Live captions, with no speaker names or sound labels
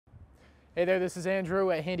Hey there, this is Andrew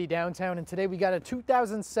at Handy Downtown, and today we got a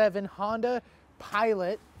 2007 Honda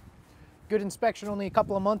Pilot. Good inspection only a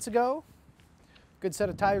couple of months ago. Good set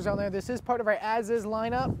of tires on there. This is part of our as-is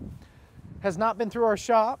lineup. Has not been through our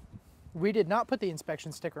shop. We did not put the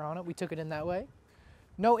inspection sticker on it. We took it in that way.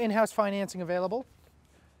 No in-house financing available.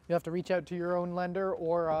 You'll have to reach out to your own lender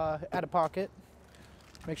or out of pocket.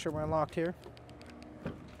 Make sure we're unlocked here.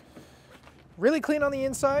 Really clean on the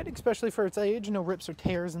inside, especially for its age. No rips or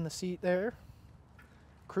tears in the seat there.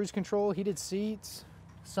 Cruise control, heated seats,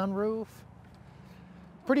 sunroof.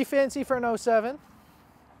 Pretty fancy for an 07.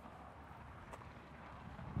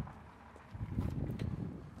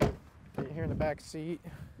 Right here in the back seat.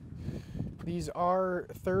 These are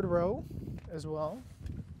third row as well.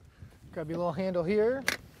 Grab your little handle here.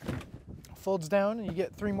 Folds down and you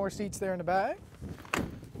get 3 more seats there in the back.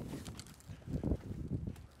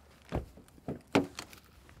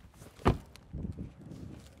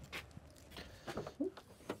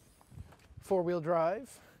 Four-wheel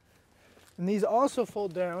drive. And these also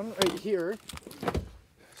fold down right here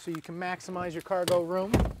so you can maximize your cargo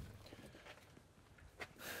room.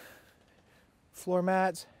 Floor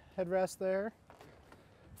mats, headrest there.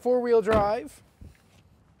 Four-wheel drive.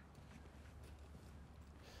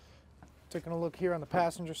 Taking a look here on the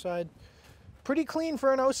passenger side. Pretty clean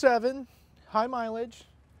for an 07. High mileage.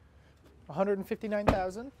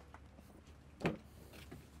 159,000.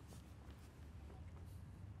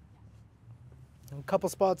 A couple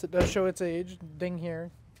spots it does show its age, ding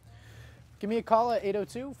here. Give me a call at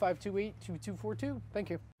 802-528-2242. Thank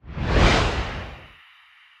you.